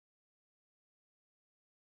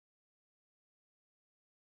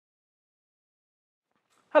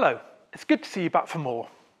Hello, it's good to see you back for more.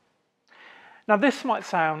 Now this might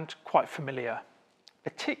sound quite familiar,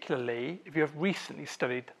 particularly if you have recently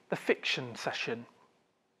studied the fiction session.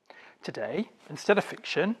 Today, instead of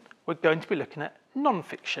fiction, we're going to be looking at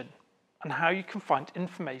non-fiction and how you can find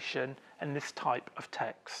information in this type of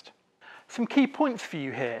text. Some key points for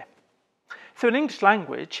you here. So in English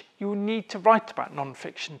language, you will need to write about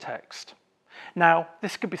non-fiction text. Now,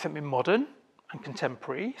 this could be something modern and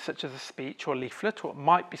contemporary, such as a speech or a leaflet, or it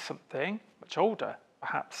might be something much older,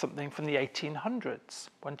 perhaps something from the 1800s,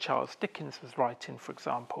 when Charles Dickens was writing, for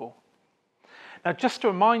example. Now, just to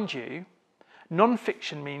remind you,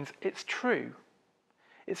 non-fiction means it's true.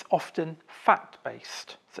 It's often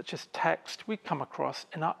fact-based, such as text we come across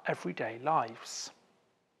in our everyday lives.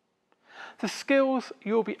 The skills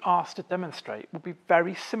you'll be asked to demonstrate will be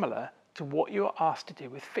very similar to what you are asked to do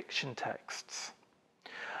with fiction texts.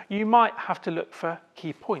 You might have to look for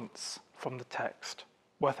key points from the text,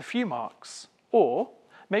 worth a few marks, or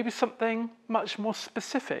maybe something much more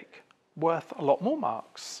specific, worth a lot more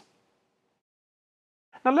marks.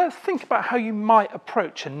 Now let's think about how you might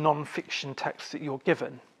approach a non-fiction text that you're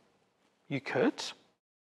given. You could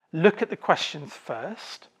look at the questions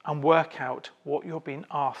first and work out what you're being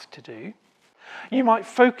asked to do. You might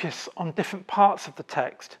focus on different parts of the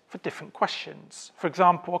text for different questions. For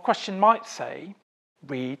example, a question might say,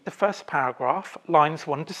 read the first paragraph, lines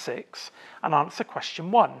 1 to 6, and answer question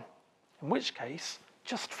 1, in which case,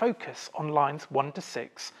 just focus on lines 1 to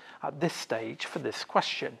 6 at this stage for this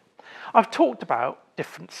question. I've talked about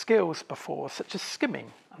different skills before, such as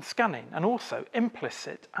skimming and scanning, and also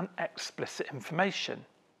implicit and explicit information.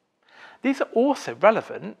 These are also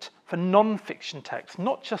relevant for non-fiction text,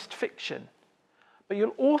 not just fiction, but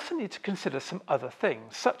you'll also need to consider some other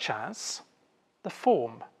things, such as the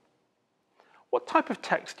form. What type of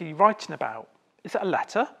text are you writing about? Is it a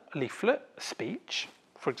letter, a leaflet, a speech,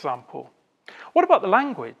 for example? What about the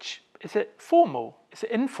language? Is it formal? Is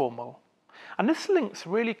it informal? And this links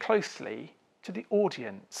really closely to the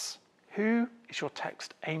audience. Who is your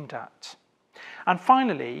text aimed at? And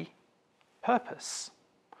finally, purpose.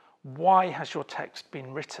 Why has your text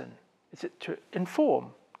been written? Is it to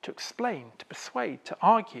inform, to explain, to persuade, to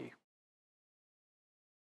argue?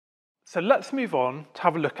 So let's move on to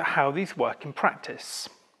have a look at how these work in practice.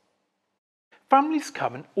 Families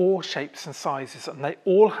come in all shapes and sizes, and they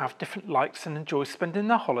all have different likes and enjoy spending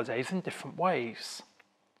their holidays in different ways.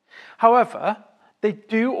 However, they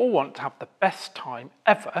do all want to have the best time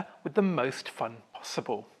ever with the most fun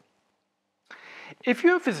possible. If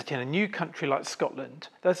you're visiting a new country like Scotland,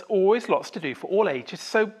 there's always lots to do for all ages,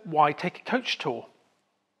 so why take a coach tour?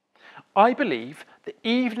 I believe that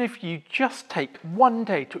even if you just take one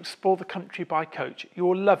day to explore the country by coach,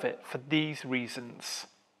 you'll love it for these reasons.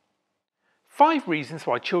 5 reasons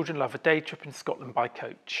why children love a day trip in Scotland by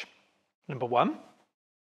coach. Number 1,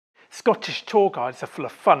 Scottish tour guides are full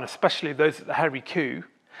of fun, especially those at the Hairy Coo.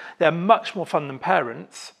 They're much more fun than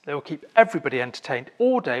parents. They will keep everybody entertained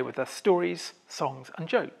all day with their stories, songs and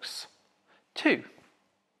jokes. 2,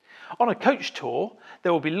 on a coach tour,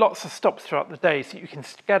 there will be lots of stops throughout the day so you can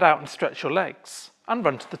get out and stretch your legs and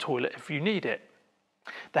run to the toilet if you need it.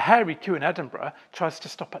 The Hairy Coo in Edinburgh tries to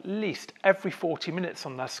stop at least every 40 minutes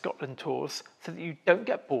on their Scotland tours so that you don't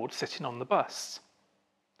get bored sitting on the bus.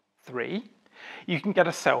 3, you can get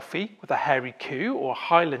a selfie with a Hairy Coo or a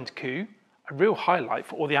Highland Coo, a real highlight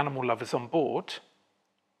for all the animal lovers on board.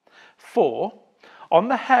 4, on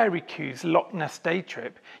the Hairy Coo's Loch Ness day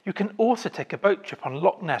trip, you can also take a boat trip on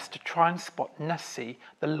Loch Ness to try and spot Nessie,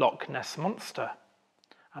 the Loch Ness monster.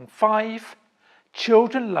 And 5,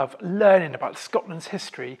 children love learning about Scotland's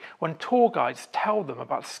history when tour guides tell them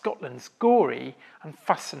about Scotland's gory and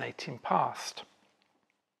fascinating past.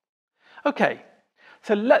 Okay,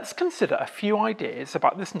 so let's consider a few ideas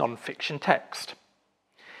about this non-fiction text.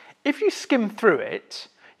 If you skim through it,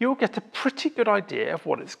 you'll get a pretty good idea of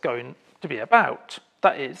what it's going to be about.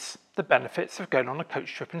 That is, the benefits of going on a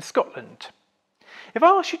coach trip in Scotland. If I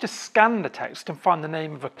asked you to scan the text and find the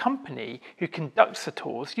name of a company who conducts the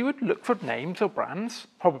tours, you would look for names or brands,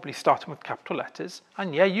 probably starting with capital letters,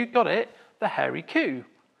 and yeah, you got it, the Hairy Coo.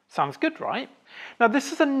 Sounds good, right? Now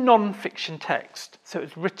this is a non-fiction text, so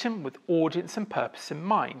it's written with audience and purpose in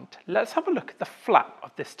mind. Let's have a look at the flap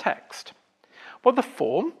of this text. Well, the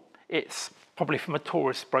form, it's probably from a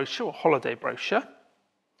tourist brochure or holiday brochure.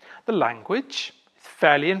 The language is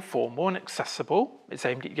fairly informal and accessible. It's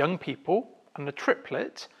aimed at young people. And the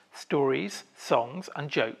triplet, stories, songs and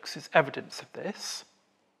jokes, is evidence of this.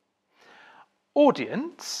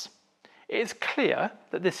 Audience, it is clear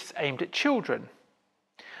that this is aimed at children.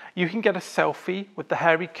 You can get a selfie with the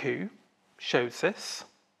Hairy Coo, shows this.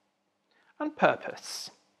 And purpose,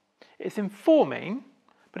 It's informing,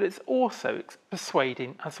 but it's also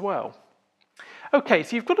persuading as well. Okay,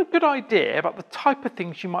 so you've got a good idea about the type of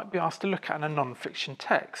things you might be asked to look at in a non-fiction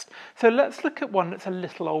text. So let's look at one that's a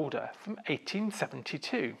little older, from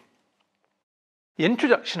 1872. The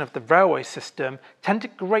introduction of the railway system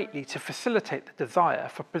tended greatly to facilitate the desire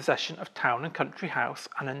for possession of town and country house,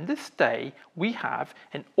 and in this day we have,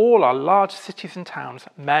 in all our large cities and towns,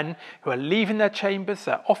 men who are leaving their chambers,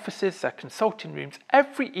 their offices, their consulting rooms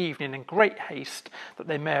every evening in great haste that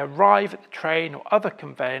they may arrive at the train or other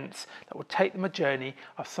conveyance that will take them a journey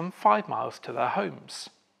of some 5 miles to their homes.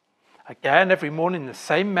 Again, every morning the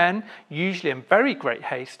same men, usually in very great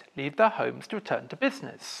haste, leave their homes to return to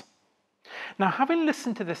business. Now, having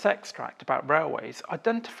listened to this extract about railways,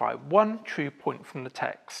 identify one true point from the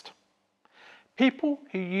text. People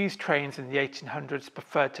who used trains in the 1800s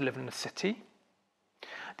preferred to live in the city.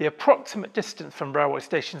 The approximate distance from railway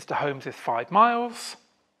stations to homes is 5 miles.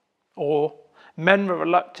 Or men were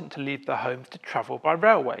reluctant to leave their homes to travel by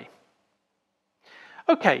railway.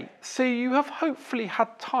 Okay, so you have hopefully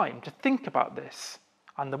had time to think about this,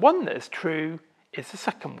 and the one that is true is the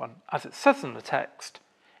second one, as it says in the text.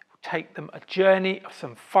 Take them a journey of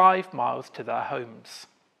some 5 miles to their homes.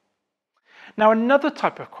 Now, another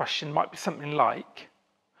type of question might be something like,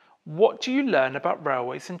 what do you learn about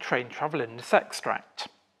railways and train travel in this extract?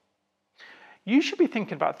 You should be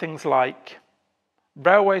thinking about things like,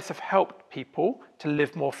 railways have helped people to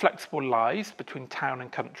live more flexible lives between town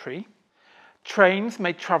and country. Trains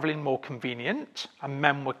made travelling more convenient, and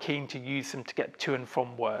men were keen to use them to get to and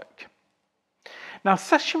from work. Now,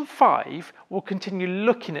 session 5 will continue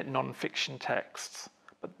looking at non-fiction texts,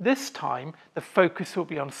 but this time the focus will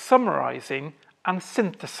be on summarising and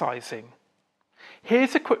synthesising.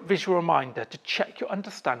 Here's a quick visual reminder to check your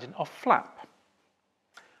understanding of flap.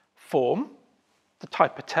 Form, the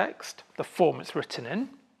type of text, the form it's written in.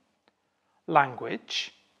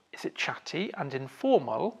 Language, is it chatty and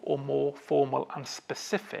informal or more formal and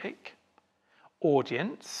specific?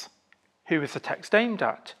 Audience, who is the text aimed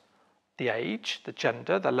at? The age, the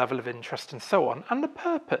gender, the level of interest and so on, and the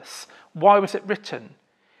purpose. Why was it written?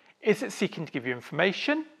 Is it seeking to give you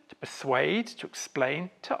information, to persuade, to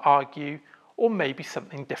explain, to argue, or maybe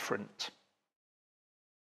something different?